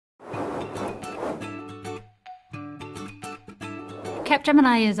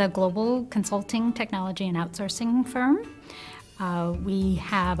Capgemini is a global consulting, technology, and outsourcing firm. We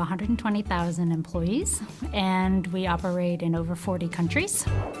have 120,000 employees, and we operate in over 40 countries.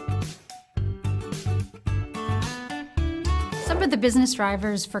 Some of the business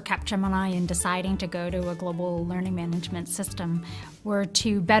drivers for Capgemini in deciding to go to a global learning management system were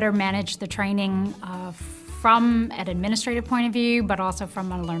to better manage the training from an administrative point of view, but also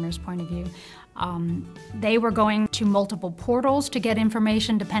from a learner's point of view. They were going to multiple portals to get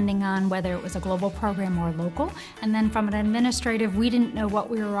information depending on whether it was a global program or local. And then from an administrative, we didn't know what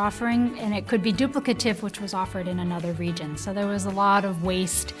we were offering, and it could be duplicative, which was offered in another region. So there was a lot of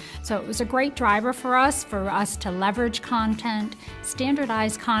waste. So it was a great driver for us to leverage content,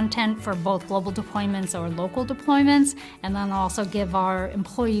 standardize content for both global deployments or local deployments, and then also give our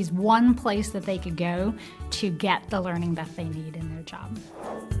employees one place that they could go to get the learning that they need in their job.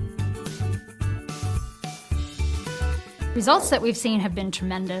 Results that we've seen have been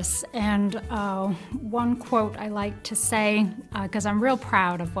tremendous, and one quote I like to say, because I'm real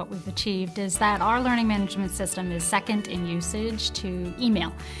proud of what we've achieved, is that our learning management system is second in usage to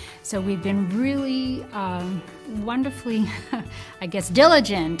email. So we've been really wonderfully, I guess,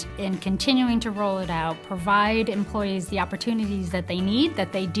 diligent in continuing to roll it out, provide employees the opportunities that they need,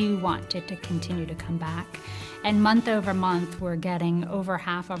 that they do want it to continue to come back. And month over month, we're getting over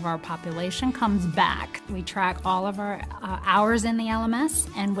half of our population comes back. We track all of our hours in the LMS,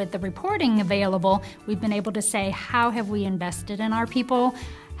 and with the reporting available, we've been able to say, how have we invested in our people?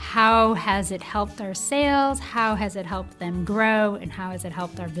 How has it helped our sales? How has it helped them grow? And how has it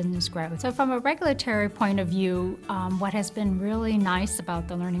helped our business grow? So from a regulatory point of view, what has been really nice about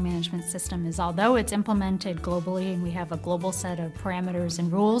the learning management system is although it's implemented globally and we have a global set of parameters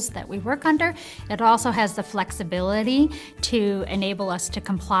and rules that we work under, it also has the flexibility to enable us to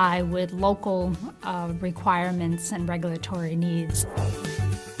comply with local requirements and regulatory needs.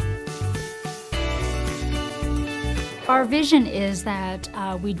 Our vision is that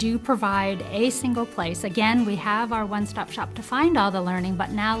we do provide a single place. Again, we have our one-stop shop to find all the learning,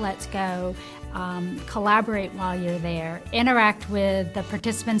 but now let's go collaborate while you're there, interact with the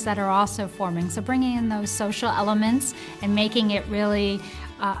participants that are also forming. So bringing in those social elements and making it really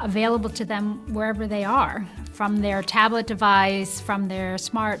available to them wherever they are, from their tablet device, from their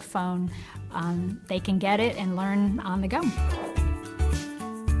smartphone. They can get it and learn on the go.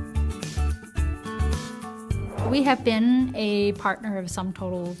 We have been a partner of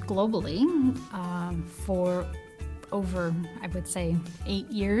SumTotal globally for over, I would say, 8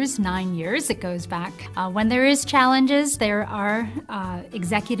 years, 9 years, it goes back. When there is challenges, there are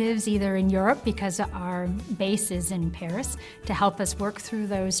executives either in Europe, because our base is in Paris, to help us work through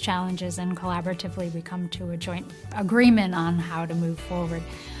those challenges, and collaboratively we come to a joint agreement on how to move forward.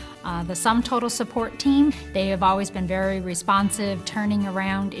 The SumTotal support team, they have always been very responsive, turning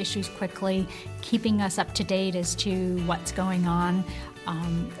around issues quickly, keeping us up to date as to what's going on,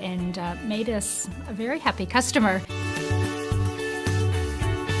 and made us a very happy customer.